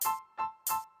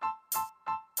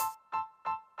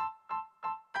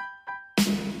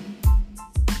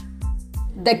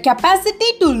The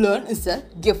capacity to learn is a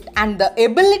gift and the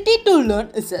ability to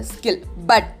learn is a skill.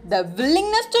 But the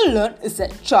willingness to learn is a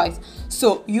choice.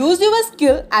 So use your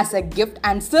skill as a gift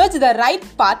and search the right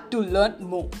path to learn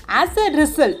more. As a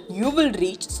result, you will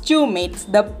reach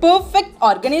StuMates, the perfect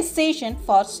organization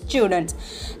for students.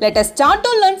 Let us start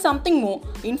to learn something more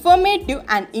informative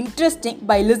and interesting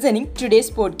by listening to today's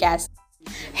podcast.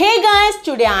 Hey guys,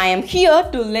 today I am here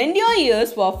to lend your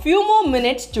ears for a few more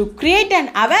minutes to create an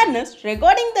awareness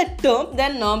regarding the term the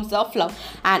norms of love,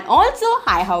 and also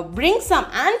I have bring some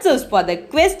answers for the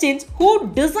questions who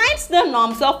decides the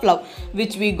norms of love,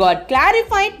 which we got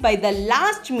clarified by the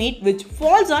last meet, which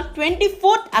falls on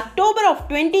 24th October of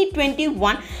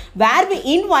 2021, where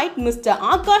we invite Mr.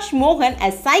 Akash Mohan,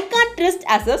 a psychiatrist,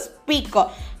 as a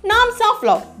speaker. Norms of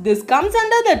love. This comes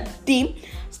under the theme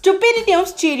stupidity of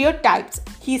stereotypes.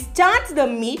 He starts the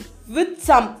meet with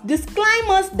some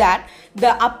disclaimers that the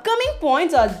upcoming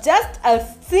points are just a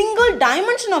single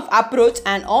dimension of approach,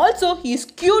 and also he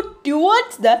skewed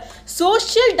towards the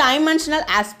social dimensional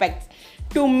aspects.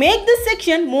 To make this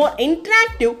section more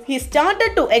interactive, he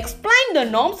started to explain the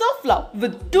norms of love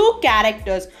with two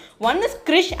characters. One is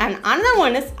Krish and another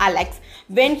one is Alex.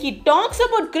 When he talks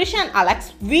about Krish and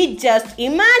Alex, we just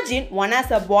imagine one as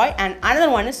a boy and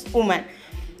another one is woman.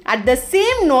 At the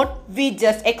same note, we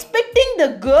just expecting the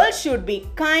girl should be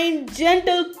kind,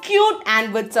 gentle, cute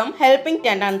and with some helping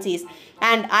tendencies.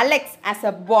 And Alex, as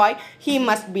a boy, he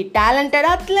must be talented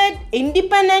athlete,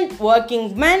 independent,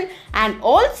 working man, and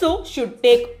also should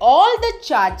take all the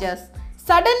charges.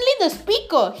 Suddenly the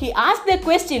speaker, he asked the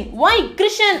question, why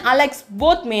Krish and Alex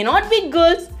both may not be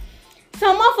girls?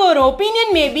 Some of our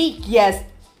opinion may be yes.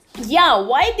 Yeah,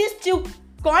 why these two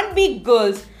can't be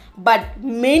girls? But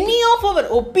many of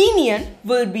our opinion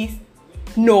will be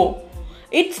no.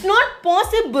 It's not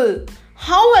possible.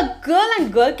 How a girl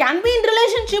and girl can be in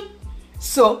relationship?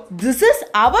 So this is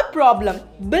our problem,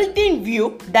 built-in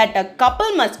view that a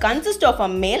couple must consist of a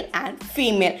male and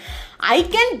female. I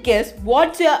can guess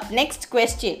what's your next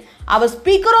question. Our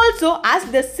speaker also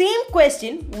asked the same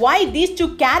question, why these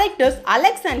two characters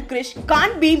Alex and Krish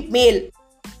can't be male.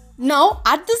 Now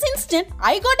at this instant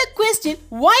I got a question,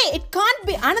 why it can't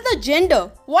be another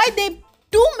gender? Why they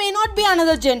two may not be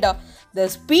another gender? The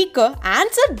speaker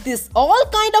answered this all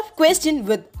kind of question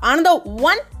with another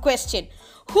one question.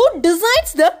 Who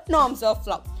decides the norms of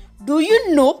love? Do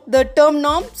you know the term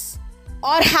norms?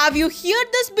 Or have you heard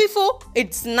this before?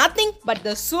 It's nothing but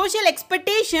the social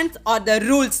expectations or the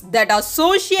rules that are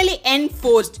socially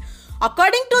enforced.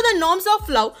 According to the norms of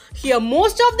love, here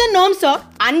most of the norms are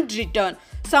unwritten.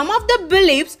 Some of the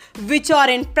beliefs which are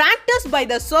in practice by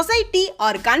the society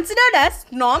are considered as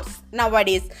norms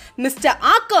nowadays. Mr.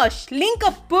 Akash link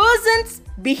a person's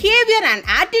behavior and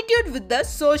attitude with the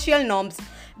social norms.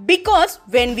 Because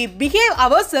when we behave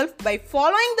ourselves by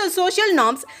following the social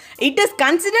norms, it is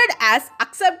considered as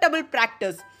acceptable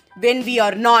practice. When we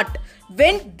are not,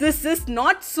 when this is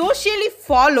not socially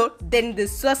followed, then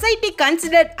this society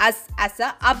considered as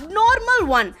a abnormal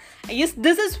one. Is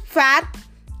this is fair?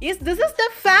 Is this is the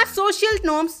fair social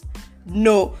norms?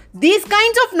 No, these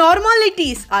kinds of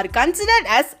normalities are considered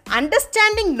as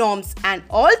understanding norms, and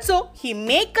also he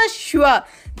make us sure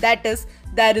that is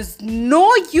there is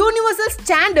no universal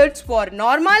standards for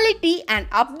normality and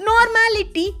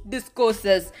abnormality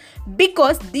discourses,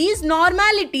 because these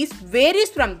normalities varies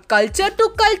from culture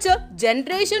to culture,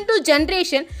 generation to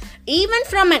generation, even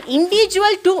from an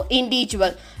individual to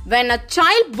individual. When a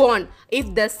child born,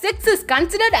 if the sex is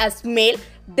considered as male,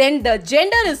 then the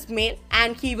gender is male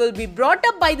and he will be brought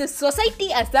up by the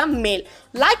society as a male.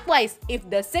 Likewise, if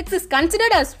the sex is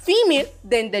considered as female,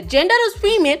 then the gender is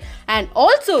female and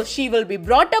also she will be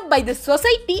brought up by the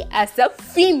society as a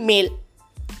female.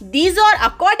 These are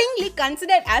accordingly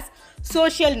considered as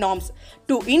social norms.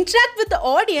 To interact with the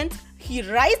audience, he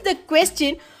raised the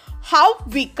question how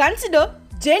we consider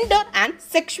gender and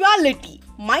sexuality.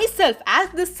 Myself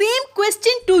ask the same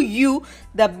question to you,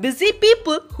 the busy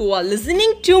people who are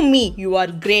listening to me. You are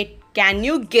great. Can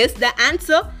you guess the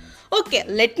answer? Okay,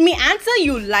 let me answer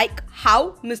you like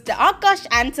how Mr. Akash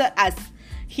answered us.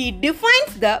 He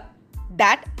defines that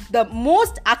the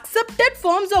most accepted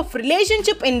forms of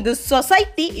relationship in this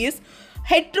society is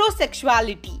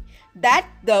heterosexuality. That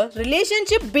the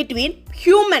relationship between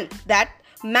human, that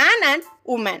man and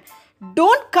woman.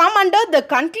 Don't come under the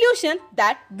conclusion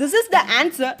that this is the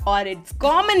answer or it's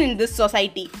common in this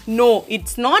society. No,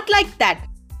 it's not like that.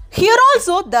 Here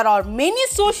also there are many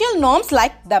social norms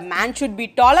like the man should be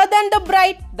taller than the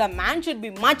bride, the man should be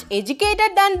much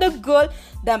educated than the girl,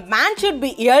 the man should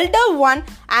be elder one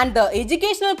and the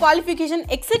educational qualification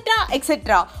etc.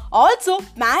 etc. Also,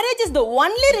 marriage is the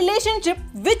only relationship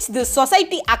which this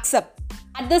society accepts.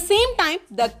 At the same time,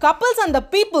 the couples and the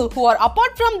people who are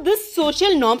apart from these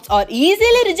social norms are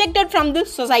easily rejected from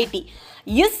this society.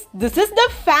 Yes, this is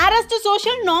the fairest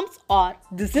social norms or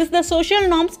this is the social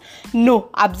norms?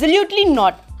 No, absolutely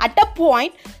not. At a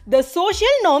point, the social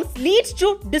norms leads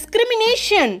to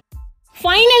discrimination.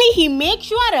 Finally, he makes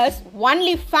sure as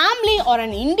only family or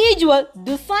an individual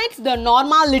decides the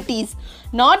normalities,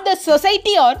 not the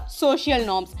society or social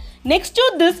norms. Next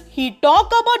to this, he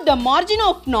talk about the margin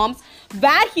of norms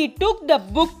where he took the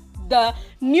book The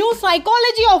New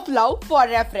Psychology of Love for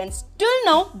reference. Till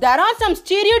now, there are some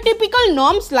stereotypical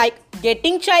norms like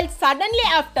getting child suddenly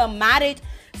after marriage,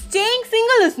 staying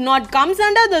single is not comes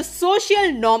under the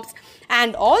social norms,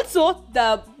 and also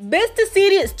the best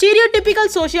stereotypical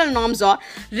social norms are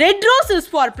red roses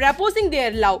for proposing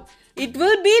their love. It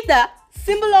will be the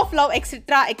symbol of love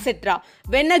etc. etc.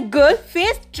 When a girl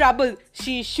faces trouble,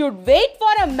 she should wait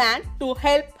for a man to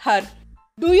help her.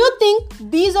 Do you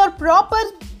think these are proper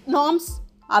norms?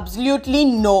 Absolutely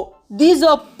no. These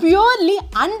are purely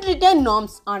unwritten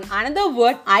norms. On another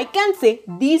word, I can say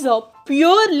these are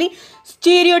purely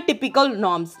stereotypical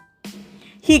norms.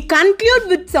 He concludes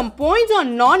with some points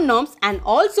on non-norms and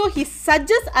also he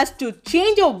suggests us to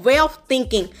change our way of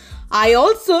thinking. I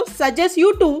also suggest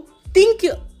you to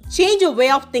change your way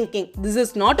of thinking. This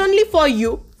is not only for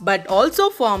you but also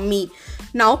for me.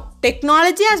 Now,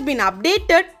 technology has been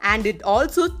updated and it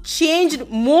also changed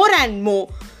more and more.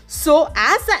 So,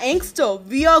 as a youngster,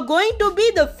 we are going to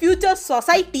be the future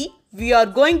society. We are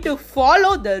going to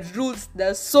follow the rules,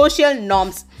 the social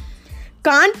norms.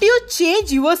 Can't you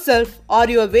change yourself or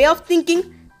your way of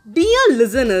thinking? Dear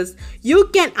listeners, you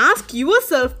can ask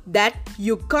yourself that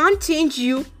you can't change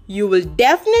you. You will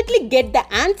definitely get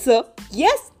the answer,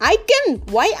 yes, I can.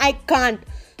 Why I can't?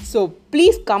 So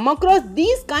please come across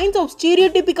these kinds of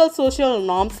stereotypical social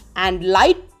norms and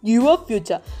light your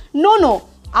future. No,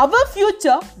 our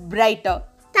future brighter.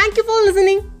 Thank you for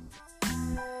listening.